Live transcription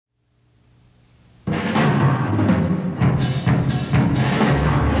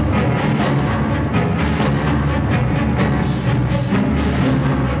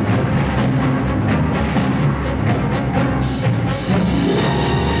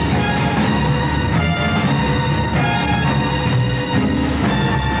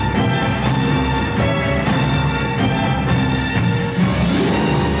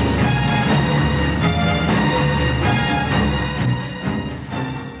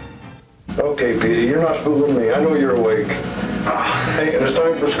Okay, Petey, you're not fooling me. I know you're awake. Hey, and it's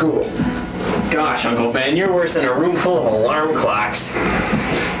time for school. Gosh, Uncle Ben, you're worse than a room full of alarm clocks.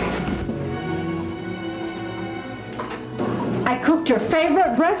 I cooked your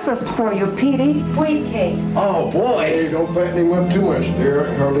favorite breakfast for you, Petey. Wheat cakes. Oh, boy. Hey, don't fatten him up too much, dear. I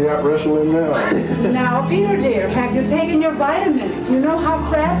can hardly out-wrestle him now. Now, Peter, dear, have you taken your vitamins? You know how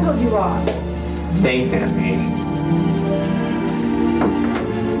fragile you are. Thanks, Aunt May.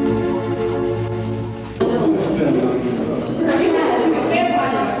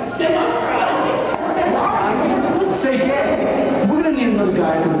 Say, gang, we're gonna need another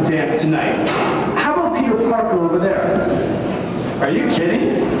guy for the dance tonight. How about Peter Parker over there? Are you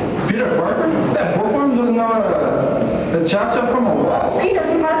kidding? Peter Parker? That bookworm doesn't know the cha-cha from a wall. Peter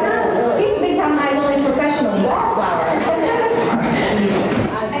Parker? He's a big-time isolated professional wallflower.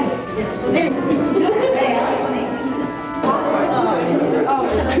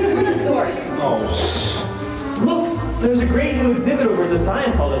 Look, there's a great new exhibit over at the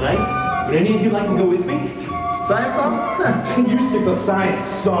Science Hall tonight. Would any of you like to go with me? Science hall? You stick to science,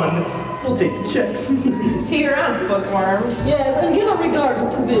 son. We'll take the checks. See you around, bookworm. Yes, and give our regards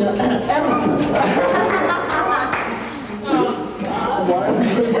to the Emerson. Why are we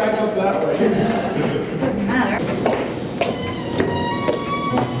going back up that way? Doesn't matter.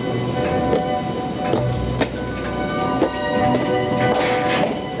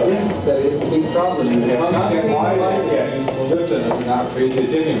 Yes, that is the big problem. You cannot see why use molybdenum and not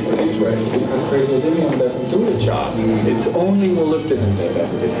praseodymium for these rays. Because praseodymium doesn't do the job. It's only molybdenum that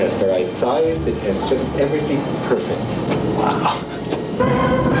does it. It has the right size. It has just everything perfect. Wow.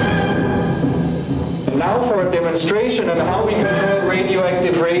 And now for a demonstration on how we control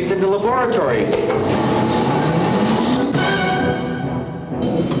radioactive rays in the laboratory.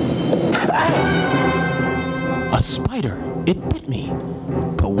 A spider! It bit me!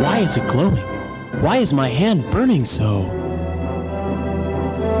 But why is it glowing? Why is my hand burning so?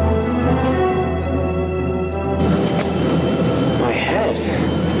 My head.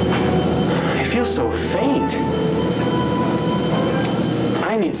 I feel so faint.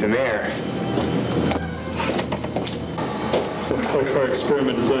 I need some air. Looks like our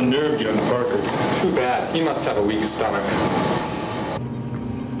experiment has unnerved young Parker. Too bad. He must have a weak stomach.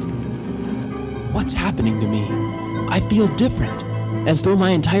 What's happening to me? I feel different, as though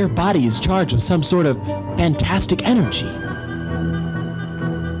my entire body is charged with some sort of fantastic energy.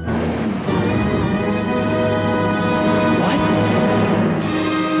 What?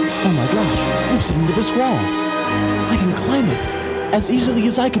 Oh my gosh, I'm sitting to this wall. I can climb it as easily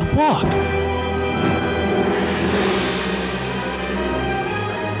as I could walk.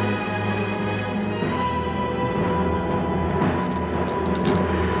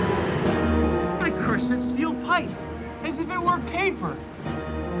 Steel pipe, as if it were paper.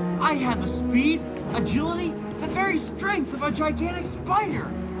 I had the speed, agility, the very strength of a gigantic spider.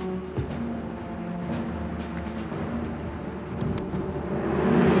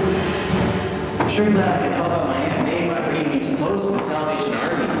 I'm sure that I can help out my Aunt May by bringing these clothes to the Salvation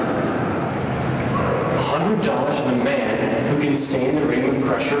Army. $100 for the man who can stay in the ring with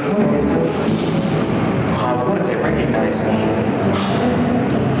Crusher. What if they recognize me?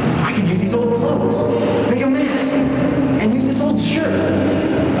 I could use these old clothes, make a mask, and use this old shirt.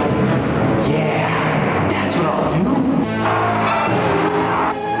 Yeah, that's what I'll do.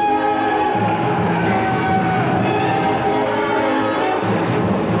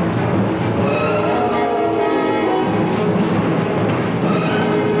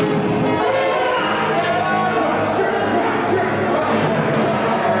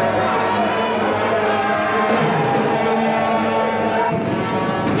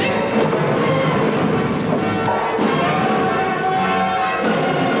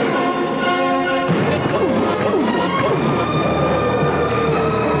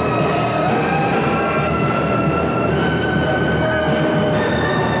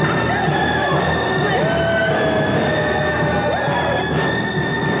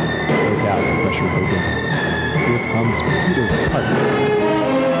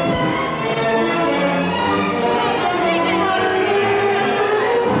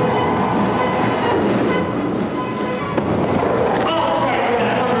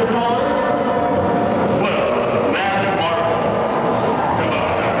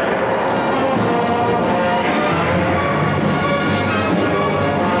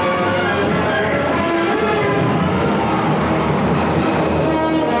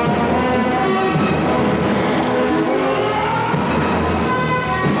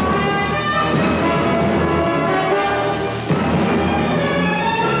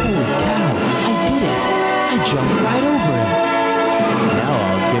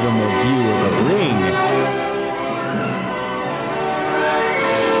 give him a view of the ring.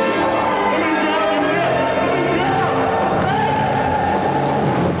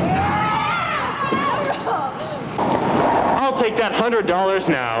 I'll take that $100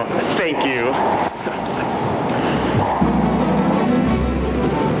 now. Thank you.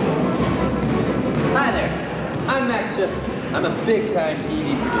 Hi there. I'm Max Schiff. I'm a big-time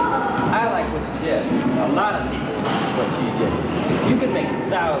TV producer. I like what you did. A lot of people like what you did. You could make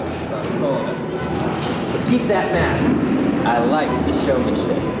thousands on Sullivan. But keep that mask. I like the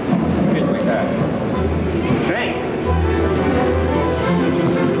showmanship. Here's my card. Thanks.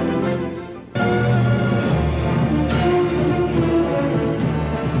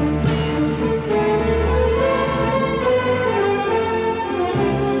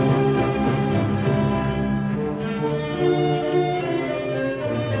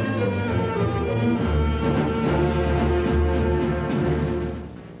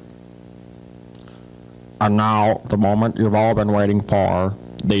 And now, the moment you've all been waiting for,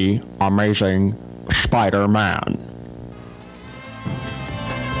 the amazing Spider-Man.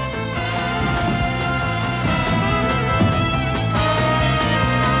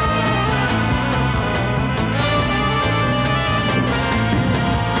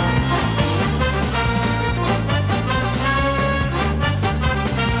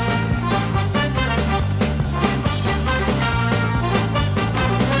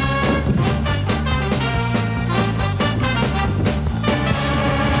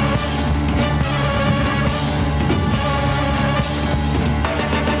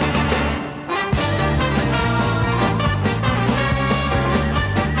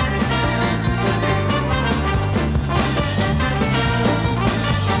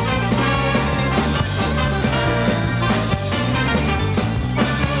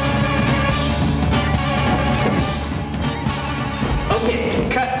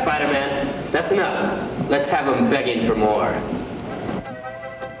 That's enough. Let's have him begging for more. I'm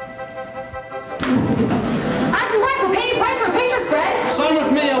from White for paying price for a picture spread. Sign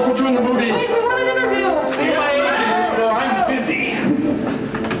with me, I'll put you in the movies. Wait, we want an interview. See my agent? No, I'm busy.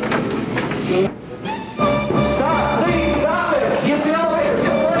 Stop, please, stop it. Get the elevator,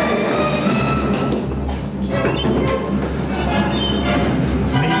 get away.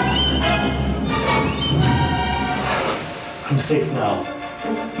 I'm safe now.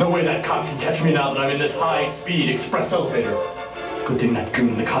 No way that cop can catch me now that I'm in this high-speed express elevator. Good thing that goon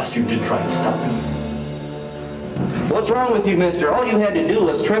in the costume didn't try and stop me. What's wrong with you, mister? All you had to do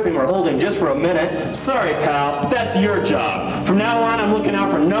was trip him or hold him just for a minute. Sorry, pal. That's your job. From now on, I'm looking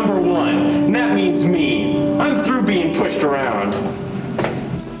out for number one. And that means me. I'm through being pushed around.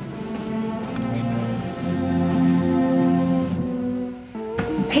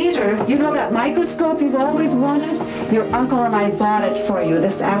 Peter, you know that microscope you've always wanted? Your uncle and I bought it for you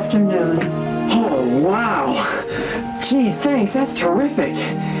this afternoon. Oh, wow. Gee, thanks. That's terrific.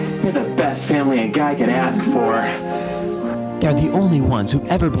 You're the best family a guy could ask for. They're the only ones who've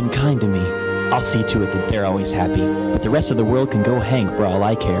ever been kind to me. I'll see to it that they're always happy, but the rest of the world can go hang for all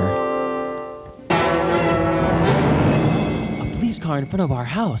I care. A police car in front of our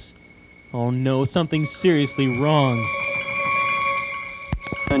house. Oh no, something's seriously wrong.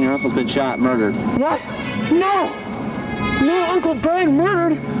 And your uncle's been shot and murdered. What? No! No, Uncle Ben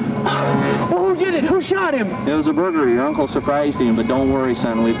murdered? Well, who did it? Who shot him? It was a burglary. Your uncle surprised him, but don't worry,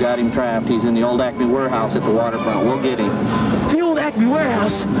 son. We've got him trapped. He's in the old Acme warehouse at the waterfront. We'll get him. The old Acme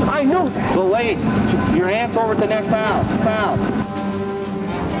warehouse? I know that. But wait. Your aunt's over at the next house.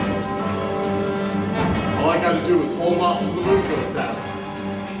 All I gotta do is hold him off till the moon goes down.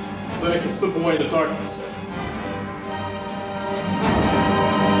 Then I can slip away in the darkness.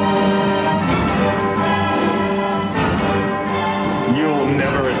 You'll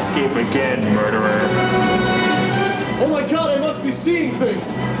never escape again, murderer. Oh my god, I must be seeing things!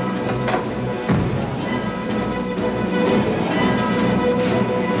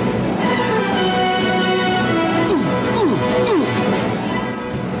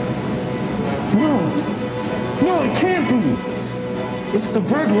 No, it can't be. It's the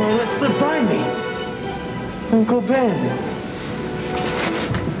burglar that slipped by me. Uncle Ben.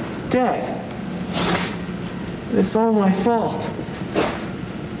 Dad. It's all my fault.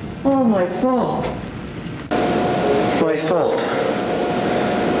 All my fault. My fault.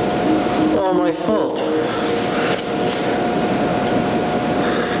 All my fault.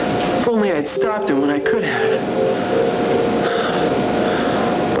 If only I'd stopped him when I could have.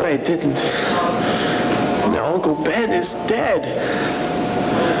 But I didn't. Now Uncle Ben is dead.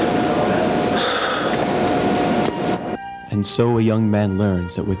 And so a young man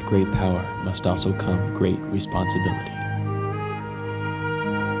learns that with great power must also come great responsibility.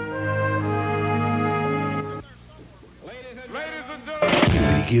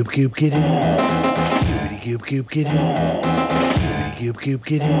 Goop goop get it. Goopity goop goop get it. Goopity goop goop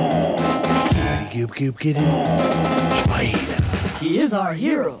get it. Goopity goop goop get it. Spider. He is our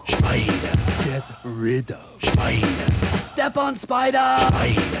hero. Spider. Get rid of. Spider. Step on Spider.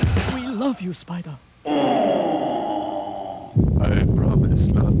 Spider. We love you, Spider. I promise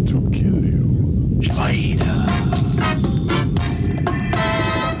not to kill you. Spider.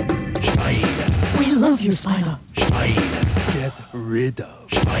 Spider. We love you, Spider. Spider. Get rid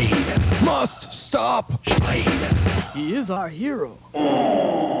of. Spider. Must stop. Spider. He is our hero.